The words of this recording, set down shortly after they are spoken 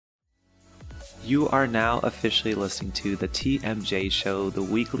You are now officially listening to the TMJ Show, the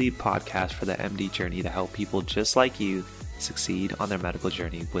weekly podcast for the MD journey to help people just like you succeed on their medical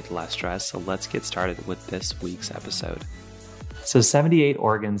journey with less stress. So let's get started with this week's episode. So 78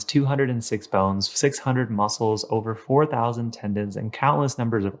 organs, 206 bones, 600 muscles, over 4,000 tendons, and countless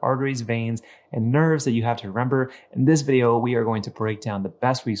numbers of arteries, veins, and nerves that you have to remember. In this video, we are going to break down the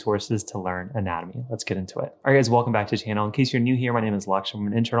best resources to learn anatomy. Let's get into it. All right, guys, welcome back to the channel. In case you're new here, my name is Laksh. I'm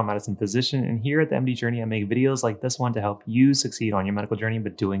an internal medicine physician, and here at the MD Journey, I make videos like this one to help you succeed on your medical journey,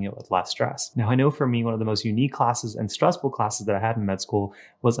 but doing it with less stress. Now, I know for me, one of the most unique classes and stressful classes that I had in med school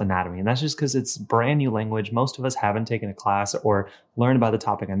was anatomy, and that's just because it's brand new language. Most of us haven't taken a class or learned about the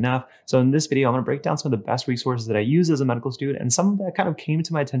topic enough. So in this video, I'm going to break down some of the best resources that I use as a medical student and some that kind of came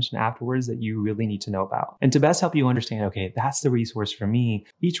to my attention afterwards that you really need to know about. And to best help you understand, okay, that's the resource for me.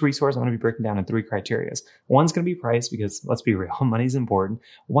 Each resource I'm going to be breaking down in 3 criteria. One's going to be price, because let's be real, money's important.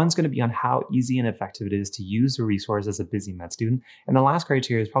 One's going to be on how easy and effective it is to use the resource as a busy med student. And the last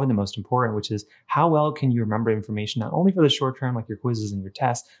criteria is probably the most important, which is how well can you remember information, not only for the short term, like your quizzes and your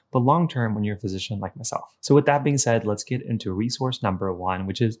tests, but long term when you're a physician like myself. So with that being said, let's get into resource number 1,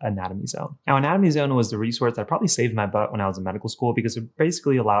 which is Anatomy Zone. Now, Anatomy Zone was the resource that probably saved my butt when I was in medical school, because it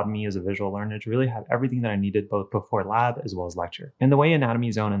basically allowed me as a visual learner to really have everything that I needed both before lab as well as lecture. And the way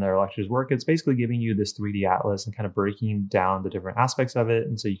Anatomy Zone and their lectures work, it's basically giving you this 3D atlas and kind of breaking down the different aspects of it.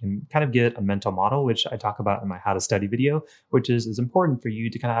 And so you can kind of get a mental model, which I talk about in my how to study video, which is important for you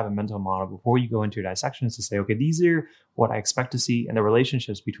to kind of have a mental model before you go into your dissections to say, okay, these are what I expect to see and the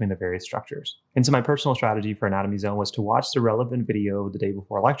relationships between the various structures. And so my personal strategy for Anatomy Zone was to watch the relevant video the day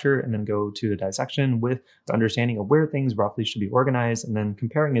before lecture and then go to the dissection with the understanding of where things roughly should be organized, and then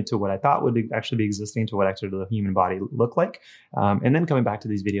comparing it to what I thought would actually be existing to what actually the human body looked like. And then coming back to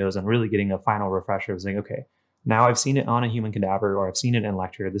these videos and really getting a final refresher of saying, okay, now I've seen it on a human cadaver or I've seen it in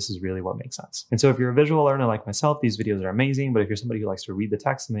lecture. This is really what makes sense. And so if you're a visual learner like myself, these videos are amazing. But if you're somebody who likes to read the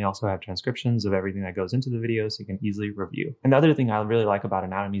text, and they also have transcriptions of everything that goes into the video so you can easily review. And the other thing I really like about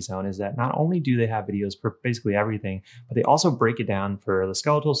Anatomy Zone is that not only do they have videos for basically everything, but they also break it down for the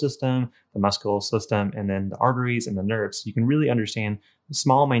skeletal system, the muscular system, and then the arteries and the nerves. So you can really understand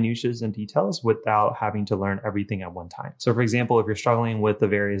small minutiae and details without having to learn everything at one time. So for example, if you're struggling with the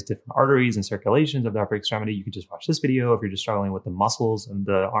various different arteries and circulations of the upper extremity, you can just watch this video. If you're just struggling with the muscles and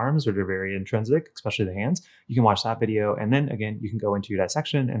the arms, or they're very intrinsic, especially the hands, you can watch that video. And then again, you can go into your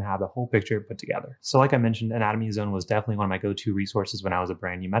dissection and have the whole picture put together. So like I mentioned, Anatomy Zone was definitely one of my go-to resources when I was a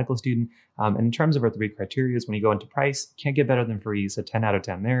brand new medical student. And in terms of our 3 criteria, when you go into price, can't get better than free. So 10 out of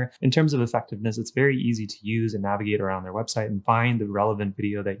 10 there. In terms of effectiveness, it's very easy to use and navigate around their website and find the relevant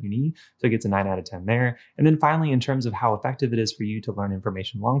video that you need. So it gets a 9 out of 10 there. And then finally, in terms of how effective it is for you to learn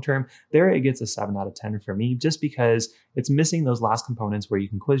information long-term, there it gets a 7 out of 10 for me, just because it's missing those last components where you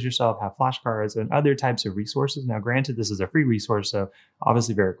can quiz yourself, have flashcards, and other types of resources. Now, granted, this is a free resource, so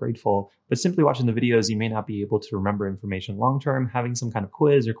obviously very grateful, but simply watching the videos, you may not be able to remember information long-term. Having some kind of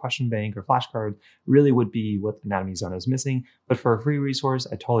quiz or question bank or flashcard really would be what Anatomy Zone is missing. But for a free resource,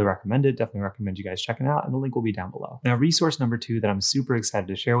 I totally recommend it. Definitely recommend you guys checking it out, and the link will be down below. Now, resource number 2 that I'm super excited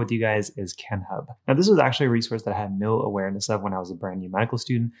to share with you guys is KenHub. Now, this was actually a resource that I had no awareness of when I was a brand new medical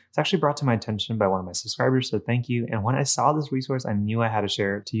student. It's actually brought to my attention by one of my subscribers, so thank you. And when I saw this resource, I knew I had to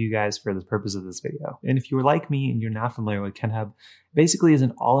share it to you guys for the purpose of this video. And if you were like me and you're not familiar with KenHub, basically is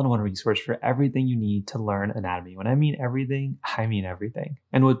an all-in-one resource for everything you need to learn anatomy. When I mean everything, I mean everything.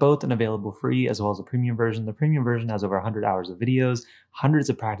 And with both an available free as well as a premium version, the premium version has over 100 hours of videos, hundreds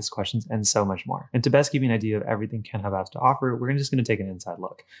of practice questions, and so much more. And to best give you an idea of everything KenHub has to offer, we're just going to take an inside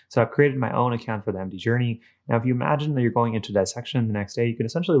look. So I've created my own account for the MD Journey. Now, if you imagine that you're going into dissection the next day, you can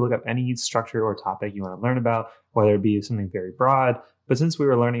essentially look up any structure or topic you want to learn about, whether it be something very broad. But since we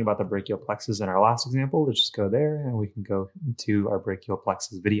were learning about the brachial plexus in our last example, let's just go there and we can go into our brachial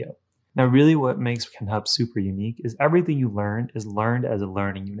plexus video. Now, really what makes KenHub super unique is everything you learn is learned as a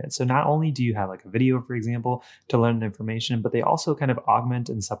learning unit. So not only do you have like a video, for example, to learn the information, but they also kind of augment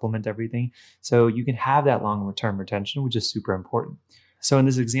and supplement everything. So you can have that long-term retention, which is super important. So in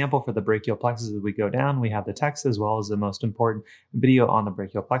this example for the brachial plexus, as we go down, we have the text as well as the most important video on the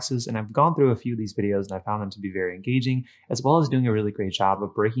brachial plexus. And I've gone through a few of these videos and I found them to be very engaging, as well as doing a really great job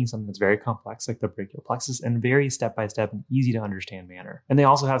of breaking something that's very complex like the brachial plexus in very step-by-step and easy to understand manner. And they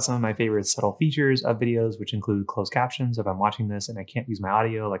also have some of my favorite subtle features of videos, which include closed captions. If I'm watching this and I can't use my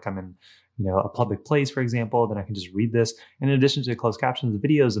audio, like I'm in a public place, for example, then I can just read this. And in addition to closed captions, the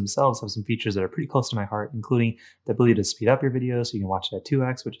videos themselves have some features that are pretty close to my heart, including the ability to speed up your video so you can watch it at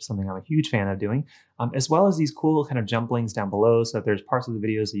 2x, which is something I'm a huge fan of doing, as well as these cool kind of jump links down below. So if there's parts of the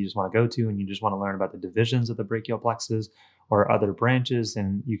videos that you just want to go to and you just want to learn about the divisions of the brachial plexus, or other branches,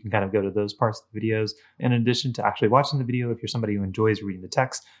 and you can kind of go to those parts of the videos. In addition to actually watching the video, if you're somebody who enjoys reading the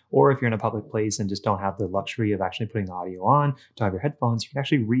text, or if you're in a public place and just don't have the luxury of actually putting the audio on, don't have your headphones, you can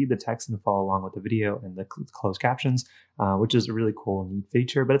actually read the text and follow along with the video and the closed captions, which is a really cool and neat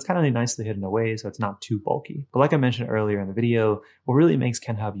feature, but it's kind of nicely hidden away so it's not too bulky. But like I mentioned earlier in the video, what really makes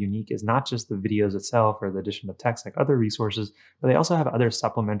KenHub unique is not just the videos itself or the addition of text like other resources, but they also have other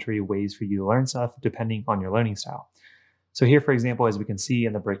supplementary ways for you to learn stuff depending on your learning style. So here, for example, as we can see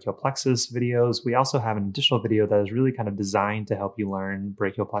in the brachial plexus videos, we also have an additional video that is really kind of designed to help you learn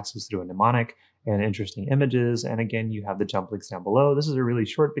brachial plexus through a mnemonic and interesting images. And again, you have the jump links down below. This is a really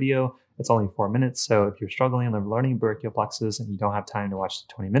short video. It's only 4 minutes. So if you're struggling and learning brachial plexus and you don't have time to watch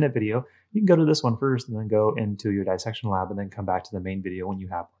the 20-minute video, you can go to this one first and then go into your dissection lab and then come back to the main video when you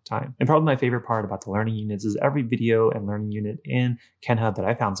have more time. And probably my favorite part about the learning units is every video and learning unit in KenHub that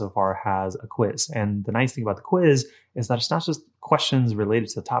I found so far has a quiz. And the nice thing about the quiz is that it's not just questions related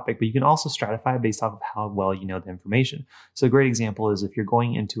to the topic, but you can also stratify based off of how well you know the information. So a great example is if you're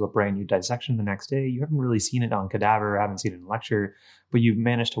going into a brand new dissection the next day, you haven't really seen it on Cadaver, haven't seen it in lecture, but you've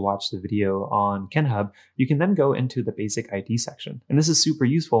managed to watch the video on KenHub, you can then go into the basic ID section. And this is super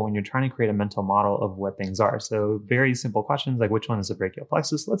useful when you're trying to create a mental model of what things are. So very simple questions like which one is a brachial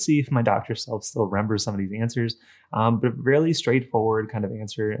plexus? Let's see if my doctor self still remembers some of these answers, but really straightforward kind of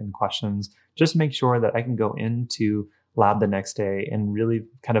answer and questions. Just make sure that I can go into lab the next day and really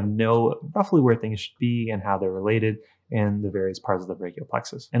kind of know roughly where things should be and how they're related in the various parts of the brachial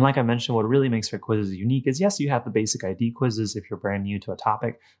plexus. And like I mentioned, what really makes our quizzes unique is yes, you have the basic ID quizzes if you're brand new to a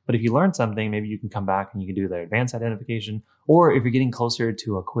topic, but if you learn something, maybe you can come back and you can do the advanced identification. Or if you're getting closer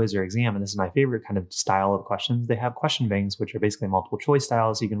to a quiz or exam, and this is my favorite kind of style of questions, they have question banks, which are basically multiple choice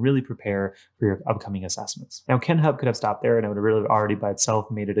styles, so you can really prepare for your upcoming assessments. Now, KenHub could have stopped there and it would have really already by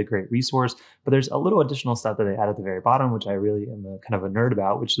itself made it a great resource, but there's a little additional stuff that they add at the very bottom, which I really am kind of a nerd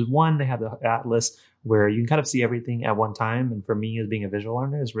about, which is one, they have the atlas where you can kind of see everything at one time. And for me, as being a visual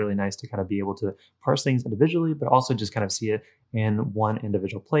learner, it's really nice to kind of be able to parse things individually, but also just kind of see it in one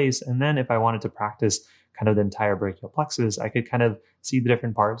individual place. And then if I wanted to practice kind of the entire brachial plexus, I could kind of see the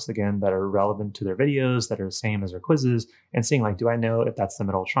different parts again that are relevant to their videos, that are the same as their quizzes, and seeing like, do I know if that's the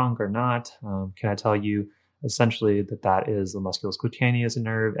middle trunk or not? Can I tell you essentially that is the musculocutaneous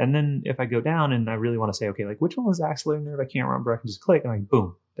nerve? And then if I go down and I really want to say, okay, like which one was the axillary nerve? I can't remember. I can just click and like,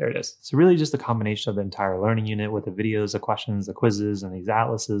 boom, there it is. So really just a combination of the entire learning unit with the videos, the questions, the quizzes, and these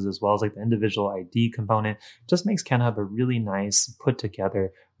atlases, as well as like the individual ID component, just makes KenHub a really nice put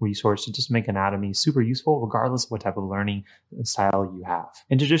together resource to just make anatomy super useful regardless of what type of learning style you have.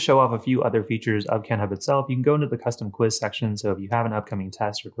 And to just show off a few other features of KenHub itself, you can go into the custom quiz section. So if you have an upcoming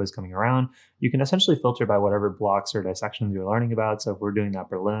test or quiz coming around, you can essentially filter by whatever blocks or dissections you're learning about. So if we're doing the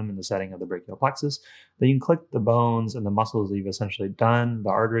upper limb in the setting of the brachial plexus, then you can click the bones and the muscles that you've essentially done, the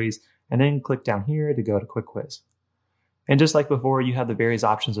arteries, and then click down here to go to quick quiz. And just like before, you have the various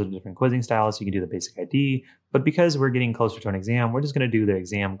options of the different quizzing styles. You can do the basic ID, but because we're getting closer to an exam, we're just going to do the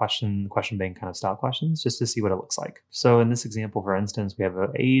exam question bank kind of style questions just to see what it looks like. So in this example, for instance, we have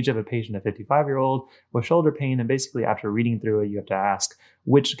an age of a patient, a 55-year-old with shoulder pain. And basically after reading through it, you have to ask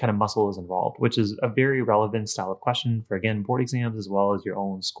which kind of muscle is involved, which is a very relevant style of question for, again, board exams, as well as your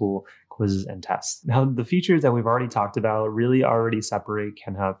own school quizzes and tests. Now, the features that we've already talked about really already separate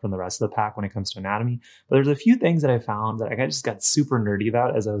KenHub from the rest of the pack when it comes to anatomy. But there's a few things that I found that I just got super nerdy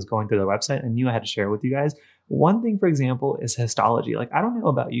about as I was going through the website and knew I had to share with you guys. One thing, for example, is histology. Like, I don't know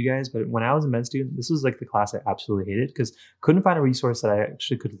about you guys, but when I was a med student, this was like the class I absolutely hated because couldn't find a resource that I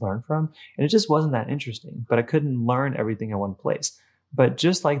actually could learn from. And it just wasn't that interesting, but I couldn't learn everything in one place. But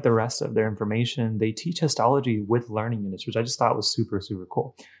just like the rest of their information, they teach histology with learning units, which I just thought was super, super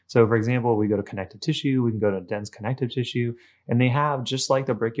cool. So for example, we go to connective tissue, we can go to dense connective tissue, and they have just like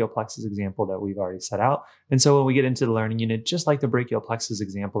the brachial plexus example that we've already set out. And so when we get into the learning unit, just like the brachial plexus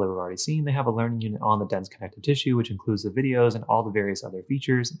example that we've already seen, they have a learning unit on the dense connective tissue, which includes the videos and all the various other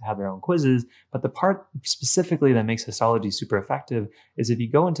features and have their own quizzes. But the part specifically that makes histology super effective is if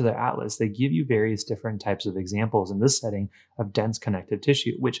you go into their atlas, they give you various different types of examples in this setting of dense connective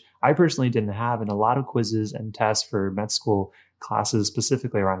tissue, which I personally didn't have. And a lot of quizzes and tests for med school classes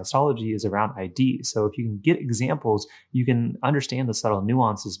specifically around histology is around ID. So if you can get examples, you can understand the subtle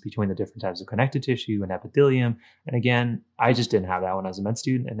nuances between the different types of connective tissue and epithelium. And again, I just didn't have that when I was a med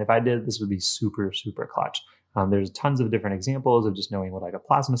student. And if I did, this would be super, super clutch. There's tons of different examples of just knowing what like a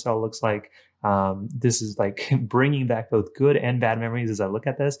plasma cell looks like, This is like bringing back both good and bad memories as I look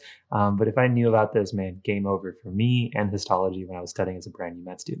at this. But if I knew about this, man, game over for me and histology when I was studying as a brand new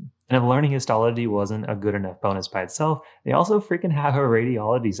med student. And if learning histology wasn't a good enough bonus by itself, they also freaking have a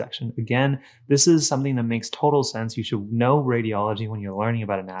radiology section. Again, this is something that makes total sense. You should know radiology when you're learning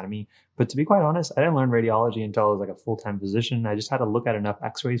about anatomy. But to be quite honest, I didn't learn radiology until I was like a full-time physician. I just had to look at enough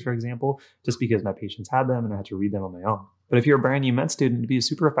x-rays, for example, just because my patients had them and I had to read them on my own. But if you're a brand new med student, it'd be a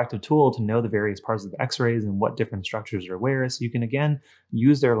super effective tool to know the various parts of the x-rays and what different structures are where. So you can, again,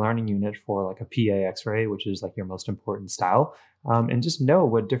 use their learning unit for like a PA x-ray, which is like your most important style, and just know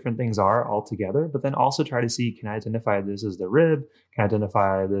what different things are all together. But then also try to see, can I identify this as the rib? Can I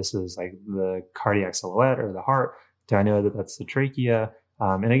identify this as like the cardiac silhouette or the heart? Do I know that that's the trachea?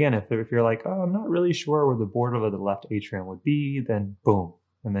 And again, if you're like, oh, I'm not really sure where the border of the left atrium would be, then boom.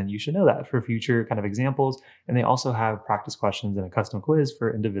 And then you should know that for future kind of examples. And they also have practice questions and a custom quiz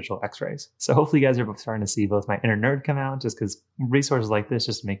for individual x-rays. So hopefully you guys are starting to see both my inner nerd come out, just because resources like this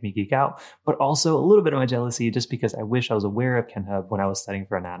just make me geek out, but also a little bit of my jealousy just because I wish I was aware of KenHub when I was studying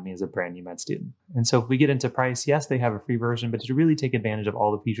for anatomy as a brand new med student. And so if we get into price, yes, they have a free version, but to really take advantage of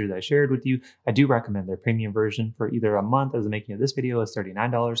all the features I shared with you, I do recommend their premium version for either a month, as the making of this video is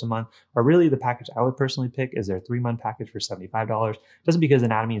 $39 a month, or really the package I would personally pick is their 3-month package for $75, just because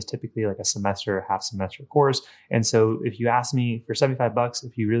anatomy is typically like a semester, half semester course. And so if you ask me for $75,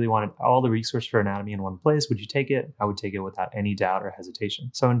 if you really wanted all the resources for anatomy in one place, would you take it? I would take it without any doubt or hesitation.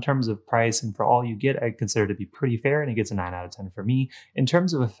 So in terms of price and for all you get, I consider it to be pretty fair, and it gets a 9 out of 10 for me. In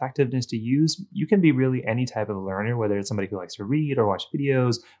terms of effectiveness to use, you can be really any type of learner, whether it's somebody who likes to read or watch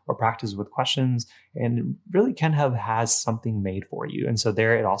videos or practice with questions, and really KenHub has something made for you. And so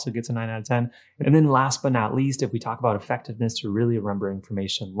there it also gets a 9 out of 10. And then last but not least, if we talk about effectiveness to really remember information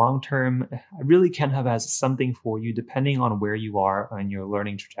long-term, really KenHub has something for you depending on where you are on your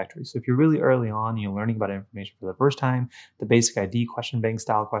learning trajectory. So if you're really early on and you're learning about information for the first time, the basic ID question bank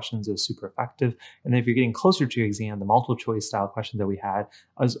style questions is super effective. And then if you're getting closer to your exam, the multiple choice style questions that we had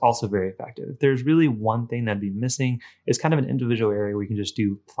is also very effective. If there's really one thing that'd be missing, is kind of an individual area where you can just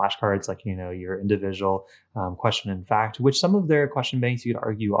do flashcards like, your individual question and fact, which some of their question banks you could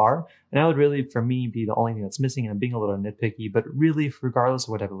argue are. And that would really, for me, be the only thing that's missing. And I'm being a little nitpicky, but really, regardless of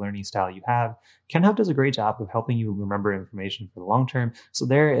what type of learning style you have, KenHub does a great job of helping you remember information for the long term. So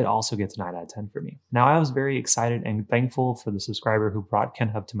there, it also gets a 9 out of 10 for me. Now, I was very excited and thankful for the subscriber who brought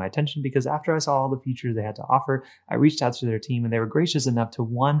KenHub to my attention, because after I saw all the features they had to offer, I reached out to their team and they were gracious enough to,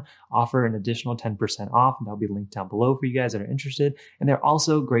 one, offer an additional 10% off, and that'll be linked down below for you guys that are interested. And they're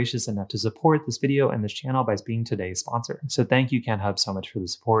also gracious enough to support this video and this channel by being today's sponsor. So thank you, KenHub, so much for the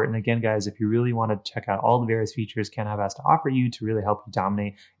support. And again, guys, if you really want to check out all the various features KenHub has to offer you to really help you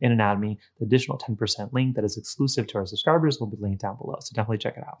dominate in anatomy, the additional 10% link that is exclusive to our subscribers will be linked down below. So definitely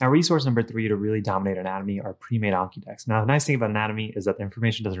check it out. Now, resource number 3 to really dominate anatomy are pre-made Anki decks. Now, the nice thing about anatomy is that the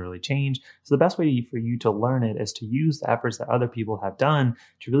information doesn't really change. So the best way for you to learn it is to use the efforts that other people have done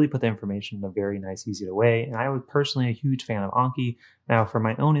to really put the information in a very nice, easy way. And I was personally a huge fan of Anki. Now, for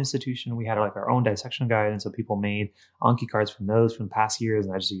my own institution, we had like our own dissection guide, and so people made Anki cards from those from past years,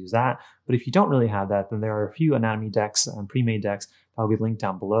 and I just use that. But if you don't really have that, then there are a few anatomy decks, pre-made decks, that'll be linked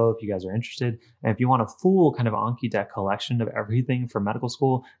down below if you guys are interested. And if you want a full kind of Anki deck collection of everything for medical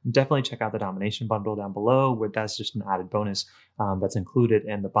school, definitely check out the Domination bundle down below, where that's just an added bonus that's included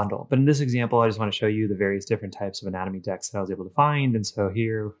in the bundle. But in this example, I just want to show you the various different types of anatomy decks that I was able to find. And so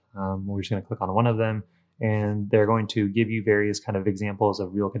here, we're just going to click on one of them, and they're going to give you various kind of examples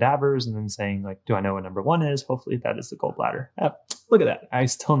of real cadavers, and then saying like, do I know what number 1 is? Hopefully that is the gallbladder. Look at that. I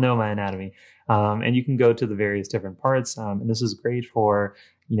still know my anatomy. And you can go to the various different parts. And this is great for,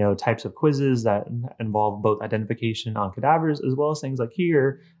 types of quizzes that involve both identification on cadavers, as well as things like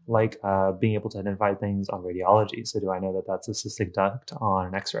here, like being able to identify things on radiology. So do I know that that's a cystic duct on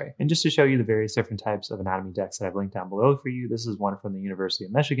an x-ray? And just to show you the various different types of anatomy decks that I've linked down below for you, this is one from the University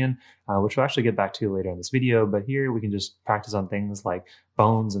of Michigan, which we'll actually get back to later in this video. But here we can just practice on things like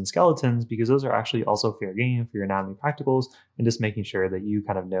bones and skeletons, because those are actually also fair game for your anatomy practicals, and just making sure that you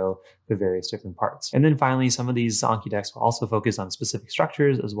kind of know the various different parts. And then finally, some of these Anki decks will also focus on specific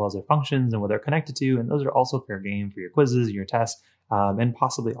structures as well as their functions and what they're connected to, and those are also fair game for your quizzes, your tests, and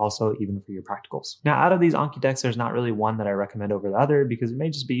possibly also even for your practicals. Now, out of these Anki decks, there's not really one that I recommend over the other, because it may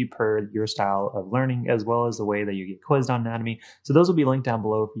just be per your style of learning as well as the way that you get quizzed on anatomy. So those will be linked down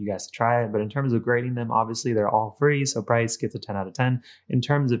below for you guys to try it. But in terms of grading them, obviously they're all free, so price gets a 10 out of 10. In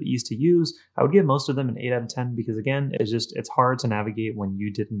terms of ease to use, I would give most of them an 8 out of 10, because again, it's hard to navigate when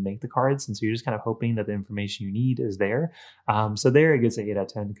you didn't make the cards, and so you're just kind of hoping that the information you need is there. So there it gets an 8 out of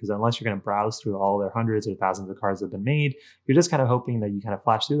 10, because unless you're going to browse through all their hundreds or thousands of cards that have been made, you're just kind of hoping hoping that you kind of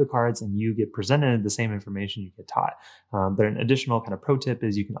flash through the cards and you get presented the same information you get taught. But an additional kind of pro tip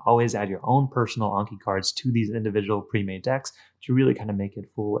is you can always add your own personal Anki cards to these individual pre-made decks to really kind of make it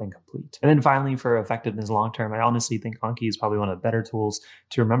full and complete. And then finally, for effectiveness long-term, I honestly think Anki is probably one of the better tools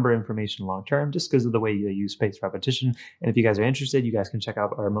to remember information long-term just because of the way you use spaced repetition. And if you guys are interested, you guys can check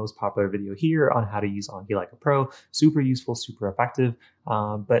out our most popular video here on how to use Anki like a pro. Super useful, super effective.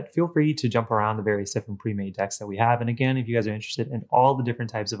 But feel free to jump around the various different pre-made decks that we have. And again, if you guys are interested in all the different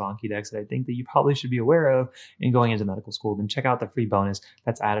types of Anki decks that I think that you probably should be aware of in going into medical school, then check out the free bonus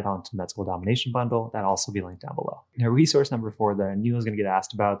that's added on to Med School Domination Bundle. That'll also be linked down below. Now, resource number 4 that I knew I was going to get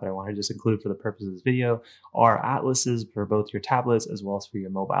asked about that I want to just include for the purpose of this video are atlases for both your tablets as well as for your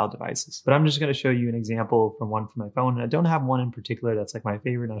mobile devices. But I'm just going to show you an example from one from my phone. And I don't have one in particular that's like my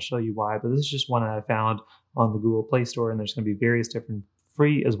favorite, and I'll show you why. But this is just one that I found on the Google Play Store, and there's going to be various different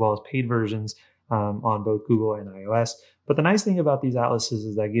free as well as paid versions on both Google and iOS. But the nice thing about these atlases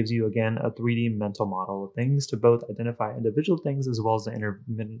is that it gives you, again, a 3D mental model of things to both identify individual things as well as the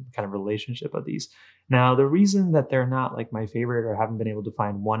intermittent kind of relationship of these. Now, the reason that they're not like my favorite or haven't been able to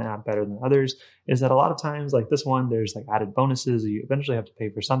find one app better than others is that a lot of times, like this one, there's like added bonuses. You eventually have to pay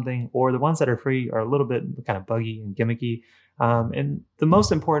for something, or the ones that are free are a little bit kind of buggy and gimmicky. And the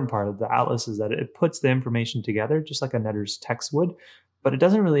most important part of the atlas is that it puts the information together just like a Netter's text would, but it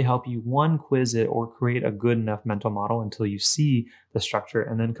doesn't really help you, one, quiz it or create a good enough mental model until you see the structure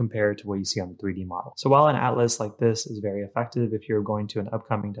and then compare it to what you see on the 3D model. So while an atlas like this is very effective, if you're going to an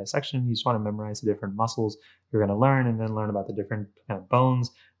upcoming dissection, you just want to memorize the different muscles you're going to learn and then learn about the different kind of bones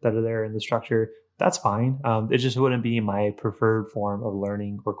that are there in the structure, that's fine. It just wouldn't be my preferred form of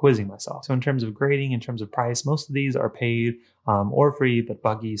learning or quizzing myself. So in terms of grading, in terms of price, most of these are paid or free, but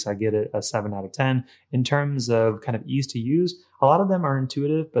buggy, so I get it a 7 out of 10. In terms of kind of ease to use, a lot of them are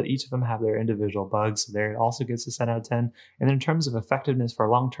intuitive, but each of them have their individual bugs. So there it also gets a 7 out of 10. And then in terms of effectiveness for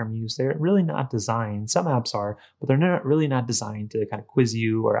long-term use, they're really not designed. Some apps are, but they're really not designed to kind of quiz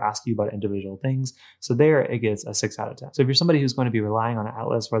you or ask you about individual things. So there it gets a 6 out of 10. So if you're somebody who's going to be relying on an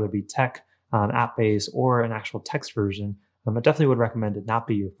atlas, whether it be tech, app-based, or an actual text version, I definitely would recommend it not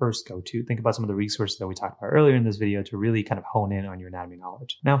be your first go-to. Think about some of the resources that we talked about earlier in this video to really kind of hone in on your anatomy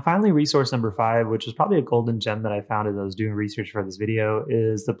knowledge. Now, finally, resource number 5, which is probably a golden gem that I found as I was doing research for this video,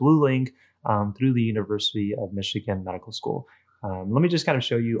 is the Blue Link through the University of Michigan Medical School. Let me just kind of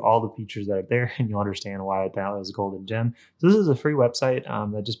show you all the features that are there and you'll understand why I thought it was a golden gem. So this is a free website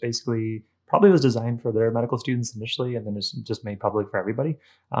that just basically probably was designed for their medical students initially, and then it's just made public for everybody.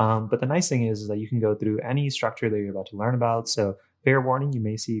 But the nice thing is that you can go through any structure that you're about to learn about. So fair warning, you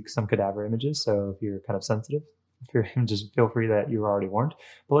may see some cadaver images. So if you're kind of sensitive, if you're, just feel free that you're already warned.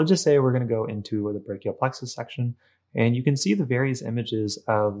 But let's just say we're going to go into the brachial plexus section, and you can see the various images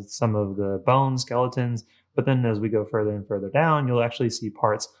of some of the bones, skeletons. But then as we go further and further down, you'll actually see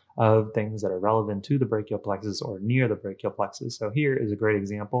parts of things that are relevant to the brachial plexus or near the brachial plexus. So here is a great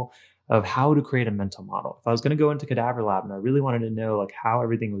example of how to create a mental model. If I was going to go into cadaver lab and I really wanted to know like how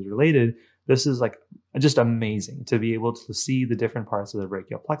everything was related, this is like just amazing to be able to see the different parts of the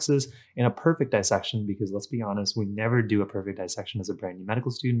brachial plexus in a perfect dissection, because let's be honest, we never do a perfect dissection as a brand new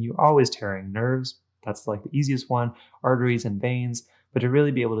medical student. You're always tearing nerves. That's like the easiest one, arteries and veins. But to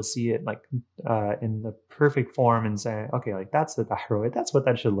really be able to see it like in the perfect form and say, okay, like that's the thyroid, that's what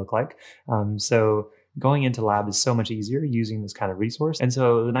that should look like. So going into lab is so much easier using this kind of resource. And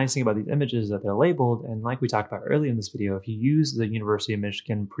so the nice thing about these images is that they're labeled. And like we talked about earlier in this video, if you use the University of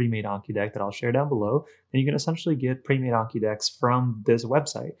Michigan pre-made Anki deck that I'll share down below, then you can essentially get pre-made Anki decks from this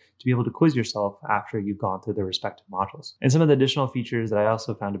website to be able to quiz yourself after you've gone through the respective modules. And some of the additional features that I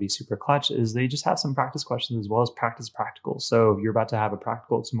also found to be super clutch is they just have some practice questions as well as practice practicals. So if you're about to have a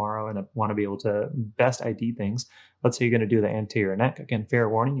practical tomorrow and want to be able to best ID things, let's say you're going to do the anterior neck. Again, fair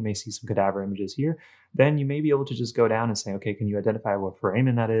warning, you may see some cadaver images here. Then you may be able to just go down and say, okay, can you identify what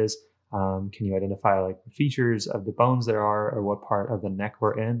foramen that is? Can you identify like the features of the bones there are, or what part of the neck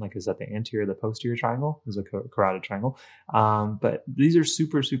we're in? Like, is that the anterior or the posterior triangle? Is a carotid triangle? But these are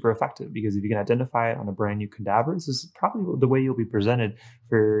super, super effective because if you can identify it on a brand new cadaver, this is probably the way you'll be presented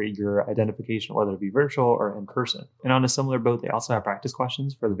for your identification, whether it be virtual or in person. And on a similar boat, they also have practice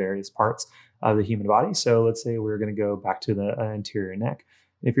questions for the various parts of the human body. So let's say we're going to go back to the anterior neck.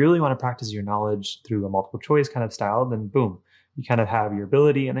 If you really want to practice your knowledge through a multiple choice kind of style, then boom, you kind of have your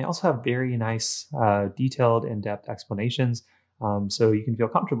ability. And they also have very nice, detailed, in-depth explanations So you can feel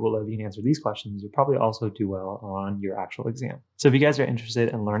comfortable that if you can answer these questions, you'll probably also do well on your actual exam. So if you guys are interested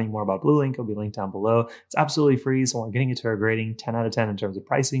in learning more about BlueLink, it'll be linked down below. It's absolutely free, so we're getting into our grading 10 out of 10 in terms of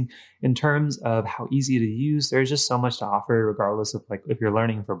pricing. In terms of how easy to use, there's just so much to offer, regardless of like if you're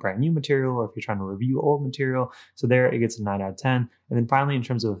learning for brand new material or if you're trying to review old material. So there it gets a 9 out of 10. And then finally, in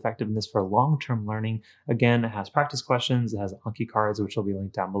terms of effectiveness for long-term learning, again, it has practice questions, it has Anki cards, which will be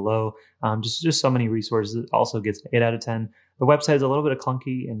linked down below. Just so many resources. It also gets an 8 out of 10. The website is a little bit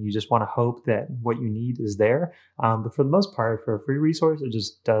clunky and you just want to hope that what you need is there. But for the most part, for a free resource, it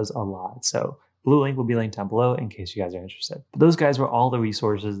just does a lot. So BlueLink will be linked down below in case you guys are interested. But those guys were all the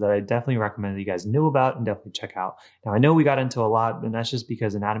resources that I definitely recommend that you guys knew about and definitely check out. Now, I know we got into a lot, and that's just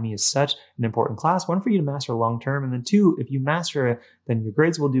because anatomy is such an important class. One, for you to master long term, and then two, if you master it, then your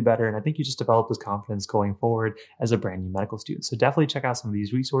grades will do better. And I think you just develop this confidence going forward as a brand new medical student. So definitely check out some of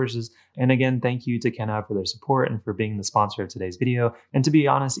these resources. And again, thank you to Kenna for their support and for being the sponsor of today's video. And to be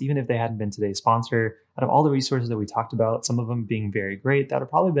honest, even if they hadn't been today's sponsor, out of all the resources that we talked about, some of them being very great, that would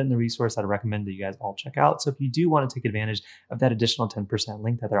probably been the resource I'd recommend that you guys all check out. So if you do want to take advantage of that additional 10%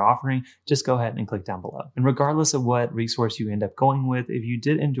 link that they're offering, just go ahead and click down below. And regardless of what resource you end up going with, if you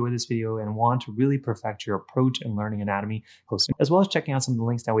did enjoy this video and want to really perfect your approach in learning anatomy, as well as checking out some of the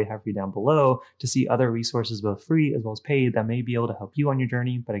links that we have for you down below to see other resources, both free as well as paid, that may be able to help you on your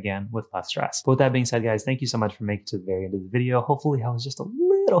journey, but again, with less stress. But with that being said, guys, thank you so much for making it to the very end of the video. Hopefully I was just a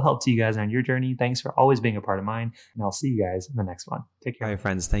little help to you guys on your journey. Thanks for always being a part of mine, and I'll see you guys in the next one. Take care. All right,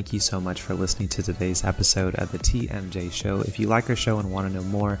 friends, thank you so much for listening to today's episode of the TMJ Show. If you like our show and want to know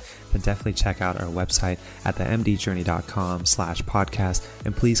more, then definitely check out our website at themdjourney.com/podcast,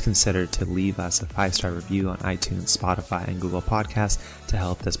 and please consider to leave us a 5-star review on iTunes, Spotify, and Google Podcasts to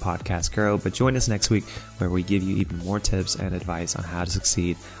help this podcast grow. But join us next week where we give you even more tips and advice on how to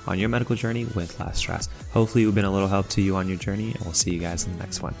succeed on your medical journey with less stress. Hopefully we've been a little help to you on your journey, and we'll see you guys in the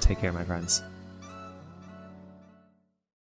next one. Take care, my friends.